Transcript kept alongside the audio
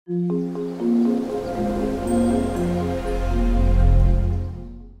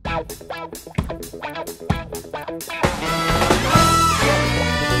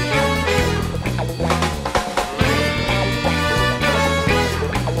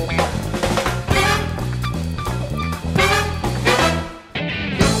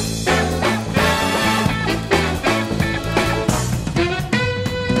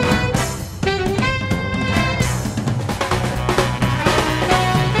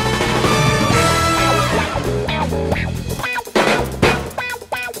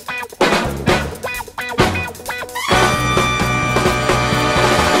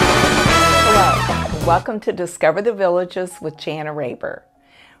Welcome to Discover the Villages with Jana Raber.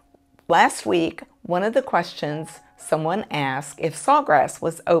 Last week, one of the questions someone asked if sawgrass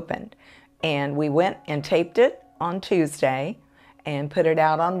was opened, and we went and taped it on Tuesday and put it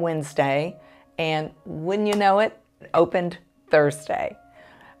out on Wednesday, and wouldn't you know it, opened Thursday.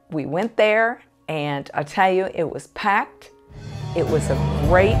 We went there, and I tell you, it was packed. It was a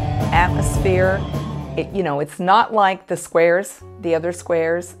great atmosphere. It's not like the other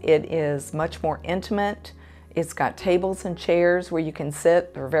squares. It is much more intimate. It's got tables and chairs where you can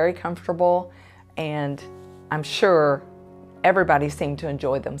sit. They're very comfortable, and I'm sure everybody seemed to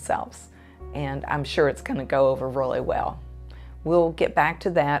enjoy themselves, and I'm sure it's going to go over really well. We'll get back to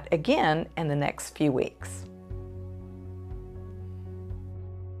that again in the next few weeks.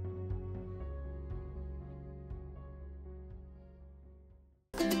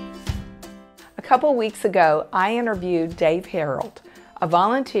 A couple weeks ago, I interviewed Dave Harold, a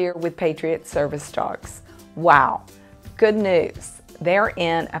volunteer with Patriot Service Dogs. Wow, good news. They're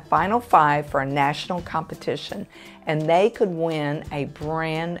in a Final 5 for a national competition, and they could win a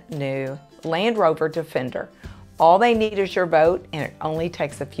brand new Land Rover Defender. All they need is your vote, and it only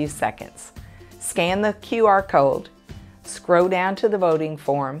takes a few seconds. Scan the QR code, scroll down to the voting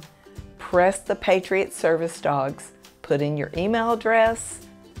form, press the Patriot Service Dogs, put in your email address,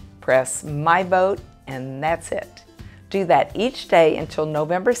 press My Vote, and that's it. Do that each day until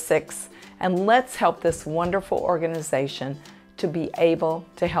November 6th, and let's help this wonderful organization to be able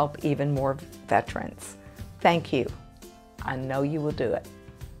to help even more veterans. Thank you. I know you will do it.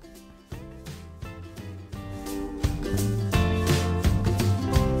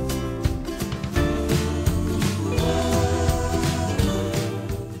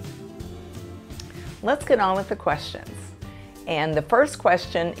 Let's get on with the questions. And the first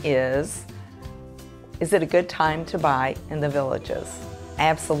question is it a good time to buy in the Villages?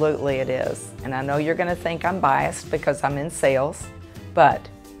 Absolutely it is. And I know you're going to think I'm biased because I'm in sales, but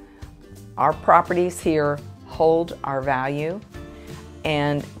our properties here hold our value.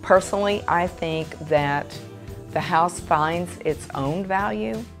 And personally, I think that the house finds its own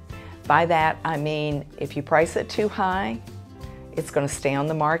value. By that, I mean, if you price it too high, it's going to stay on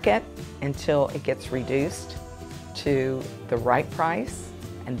the market until it gets reduced to the right price,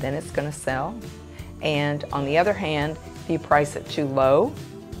 and then it's going to sell. And on the other hand, if you price it too low,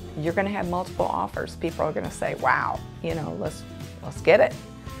 you're going to have multiple offers. People are going to say, wow, let's get it.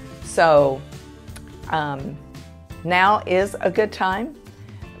 So now is a good time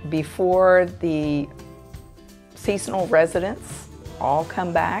before the seasonal residents all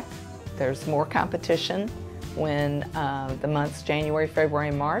come back. There's more competition when the months January, February,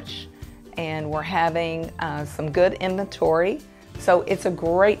 and March, and we're having some good inventory. So it's a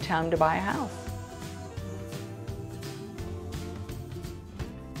great time to buy a house.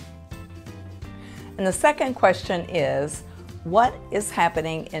 And the second question is, what is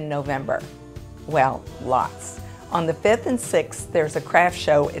happening in November? Well, lots. On the 5th and 6th, there's a craft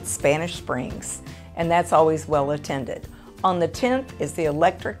show at Spanish Springs, and that's always well attended. On the 10th is the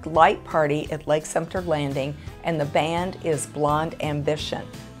Electric Light Party at Lake Sumter Landing, and the band is Blonde Ambition.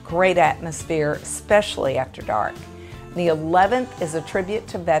 Great atmosphere, especially after dark. The 11th is a tribute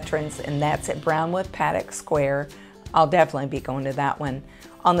to veterans, and that's at Brownwood Paddock Square. I'll definitely be going to that one.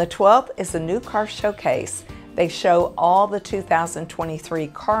 On the 12th is the new car showcase. They show all the 2023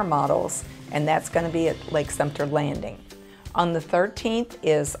 car models, and that's going to be at Lake Sumter Landing. On the 13th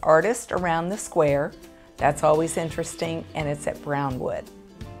is Artist Around the Square. That's always interesting, and it's at Brownwood.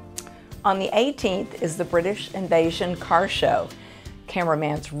 On the 18th is the British Invasion Car Show.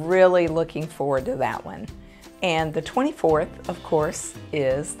 Cameraman's really looking forward to that one. And the 24th, of course,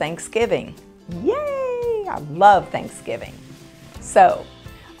 is Thanksgiving. Yay! I love Thanksgiving. So,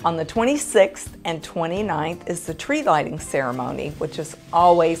 on the 26th and 29th is the tree lighting ceremony, which is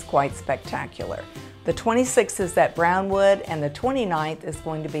always quite spectacular. The 26th is at Brownwood, and the 29th is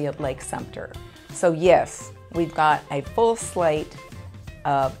going to be at Lake Sumter. So yes, we've got a full slate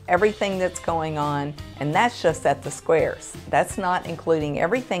of everything that's going on, and that's just at the squares. That's not including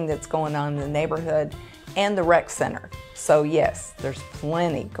everything that's going on in the neighborhood and the rec center. So yes, there's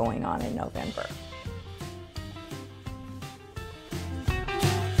plenty going on in November.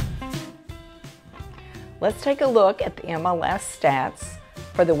 Let's take a look at the MLS stats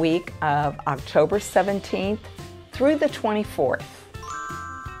for the week of October 17th through the 24th.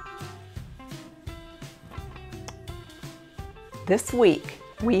 This week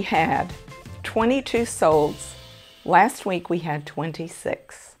we had 22 solds. Last week we had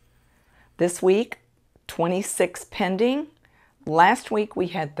 26. This week, 26 pending. Last week we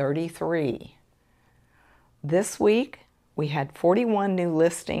had 33. This week we had 41 new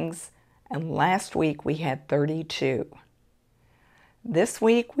listings, and last week we had 32. This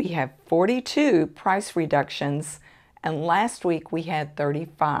week we have 42 price reductions, and last week we had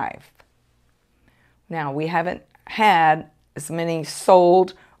 35. Now, we haven't had as many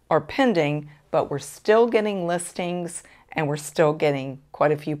sold or pending, but we're still getting listings and we're still getting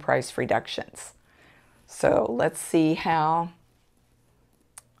quite a few price reductions. So let's see how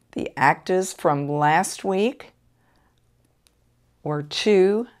the actives from last week were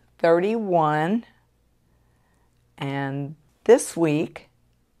 231, and this week,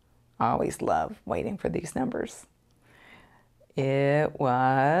 I always love waiting for these numbers, it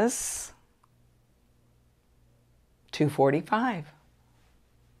was 245.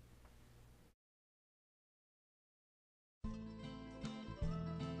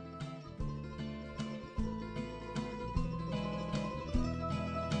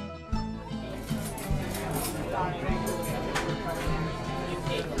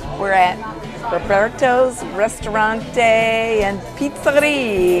 We're at Roberto's Ristorante and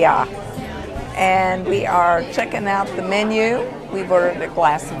Pizzeria, and we are checking out the menu. We've ordered a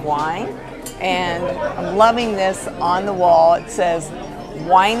glass of wine, and I'm loving this on the wall. It says,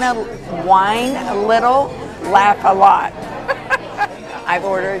 wine a little, laugh a lot. I've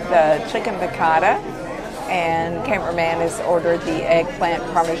ordered the chicken piccata, and cameraman has ordered the eggplant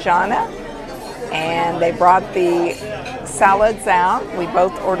parmigiana, and they brought the salads out. We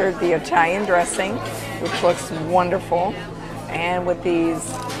both ordered the Italian dressing, which looks wonderful, and with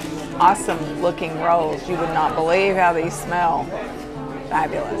these awesome looking rolls. You would not believe how these smell.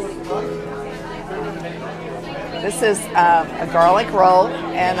 Fabulous. This is a garlic roll,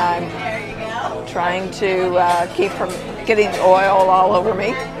 and I'm trying to keep from getting the oil all over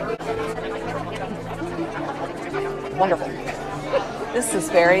me. Wonderful. This is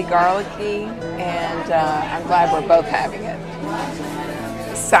very garlicky, and I'm glad we're both having it.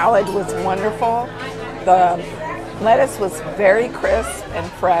 The salad was wonderful. The lettuce was very crisp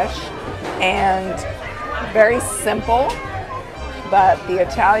and fresh and very simple, but the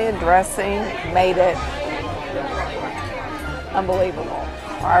Italian dressing made it unbelievable.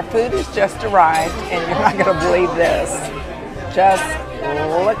 Our food has just arrived, and you're not going to believe this. Just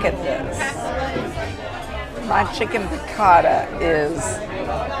look at this. My chicken piccata is,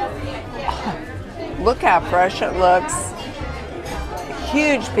 look how fresh it looks. A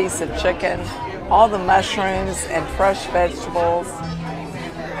huge piece of chicken, all the mushrooms and fresh vegetables.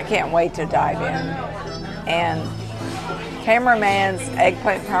 I can't wait to dive in. And cameraman's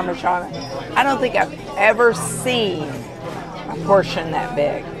eggplant parmigiana, I don't think I've ever seen a portion that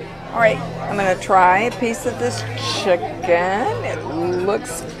big. All right, I'm gonna try a piece of this chicken. It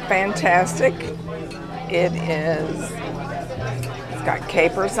looks fantastic. It's got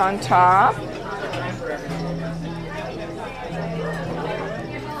capers on top.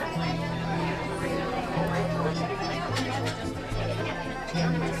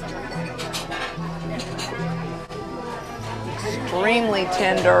 Extremely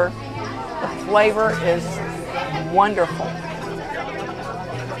tender. The flavor is wonderful.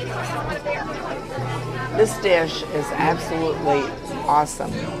 This dish is absolutely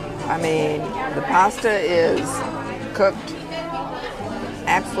awesome. I mean, the pasta is cooked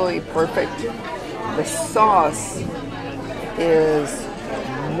absolutely perfect. The sauce is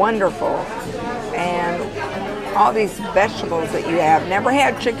wonderful. And all these vegetables that you have. Never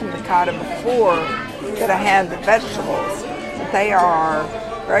had chicken piccata before that I had the vegetables. But they are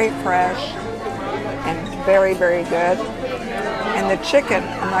very fresh and very, very good. And the chicken,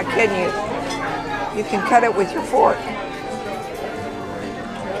 I'm not kidding you, you can cut it with your fork.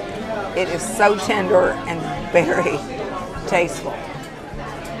 It is so tender and very tasteful.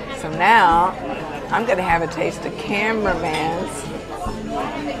 So now I'm going to have a taste of cameraman's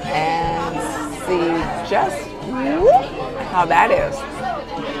and see just how that is.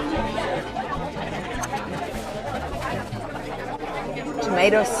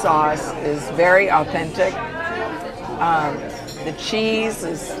 Tomato sauce is very authentic. The cheese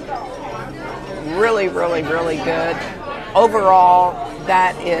is really, really, really good. Overall,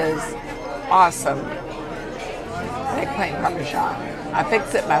 that is awesome. Eggplant Parmesan. I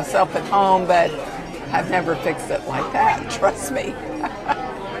fix it myself at home, but I've never fixed it like that, trust me.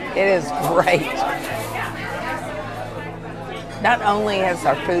 It is great. Not only has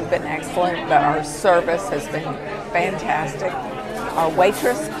our food been excellent, but our service has been fantastic. Our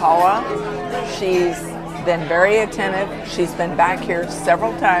waitress, Paula, she's been very attentive. She's been back here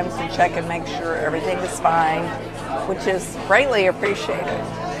several times to check and make sure everything is fine, which is greatly appreciated.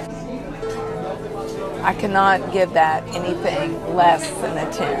 I cannot give that anything less than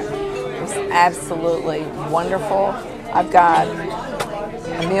a 10. It was absolutely wonderful. I've got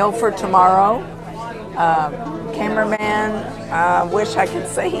a meal for tomorrow. Cameraman, I wish I could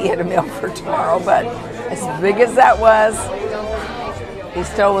say he had a meal for tomorrow, but as big as that was, he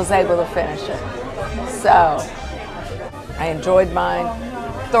still was able to finish it. So, I enjoyed mine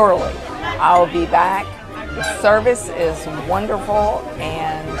thoroughly. I'll be back. The service is wonderful,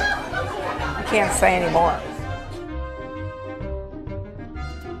 and I can't say any more.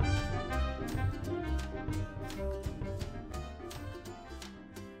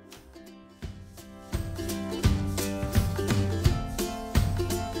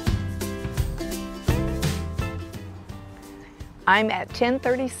 I'm at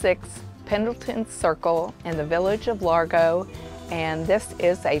 1036 Pendleton Circle in the village of Largo, and this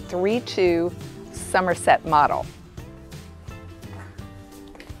is a 3-2 Somerset model.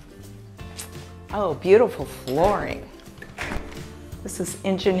 Oh, beautiful flooring. This is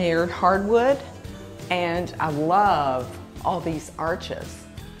engineered hardwood, and I love all these arches.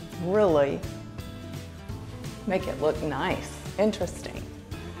 Really make it look nice, interesting.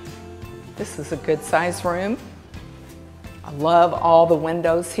 This is a good size room. I love all the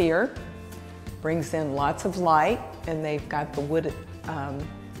windows here. Brings in lots of light, and they've got the wood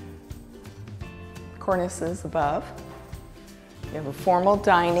cornices above. You have a formal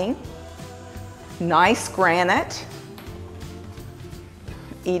dining, nice granite,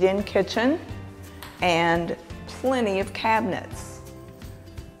 eat-in kitchen, and plenty of cabinets.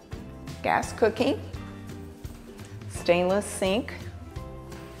 Gas cooking, stainless sink,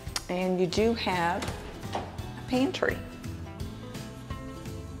 and you do have a pantry.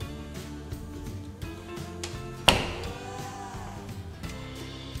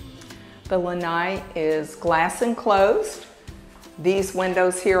 The lanai is glass enclosed. These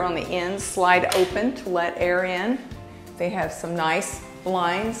windows here on the end slide open to let air in. They have some nice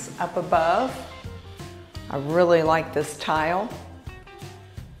blinds up above. I really like this tile.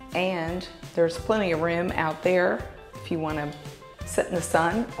 And there's plenty of room out there if you want to sit in the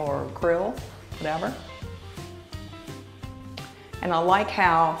sun or grill, whatever. And I like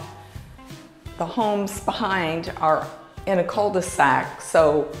how the homes behind are in a cul-de-sac,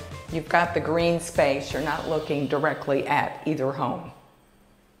 so you've got the green space. You're not looking directly at either home.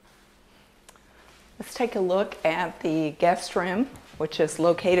 Let's take a look at the guest room, which is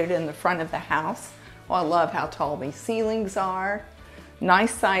located in the front of the house. Well, I love how tall these ceilings are.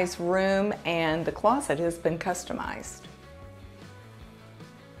 Nice size room, and the closet has been customized.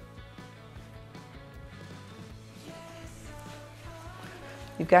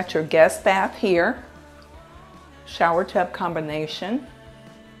 You've got your guest bath here. Shower tub combination.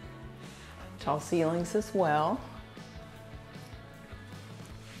 Tall ceilings as well.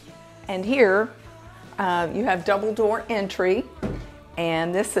 And here you have double door entry,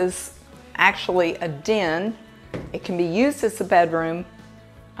 and this is actually a den. It can be used as a bedroom,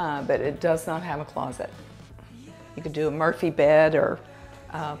 but it does not have a closet. You could do a Murphy bed or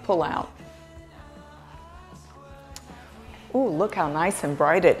pull out. Ooh, look how nice and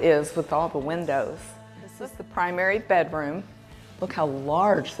bright it is with all the windows. This is the primary bedroom. Look how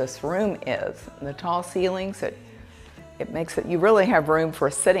large this room is. The tall ceilings, it makes it, you really have room for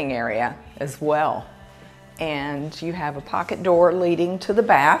a sitting area as well. And you have a pocket door leading to the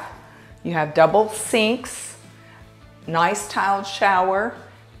bath. You have double sinks, nice tiled shower,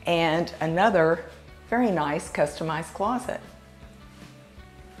 and another very nice customized closet.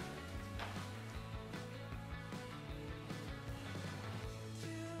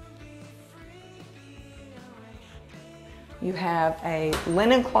 You have a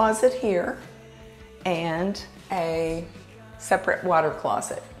linen closet here and a separate water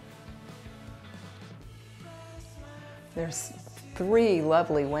closet. There's 3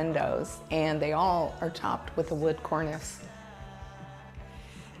 lovely windows, and they all are topped with a wood cornice.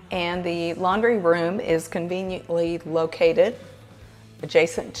 And the laundry room is conveniently located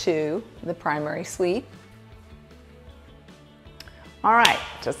adjacent to the primary suite. All right,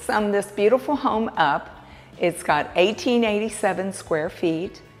 to sum this beautiful home up, It's got 1887 square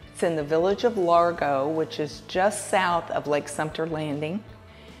feet. It's in the village of Largo, which is just south of Lake Sumter Landing.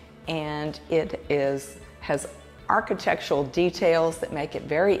 And it has architectural details that make it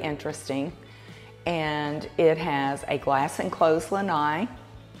very interesting. And it has a glass enclosed lanai.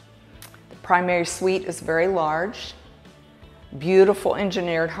 The primary suite is very large. Beautiful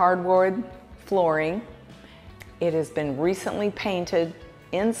engineered hardwood flooring. It has been recently painted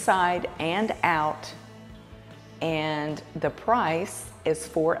inside and out, and the price is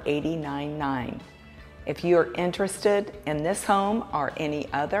 $489,900. If you are interested in this home or any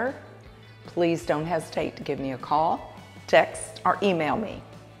other, please don't hesitate to give me a call, text, or email me.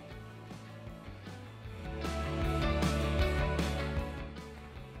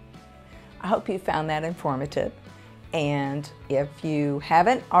 I hope you found that informative, and if you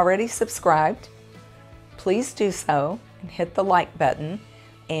haven't already subscribed, please do so and hit the like button.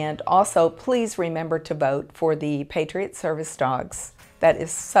 And also, please remember to vote for the Patriot Service Dogs. That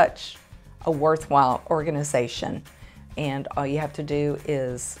is such a worthwhile organization. And all you have to do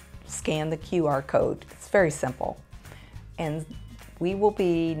is scan the QR code. It's very simple. And we will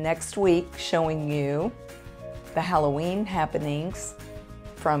be next week showing you the Halloween happenings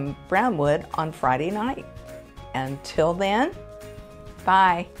from Brownwood on Friday night. Until then,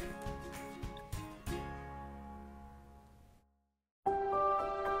 bye.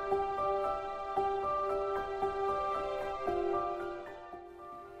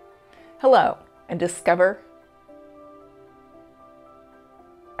 Hello, and discover.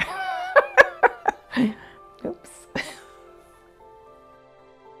 Oops.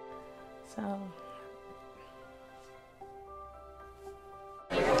 So,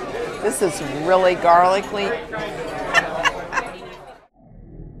 this is really garlicky.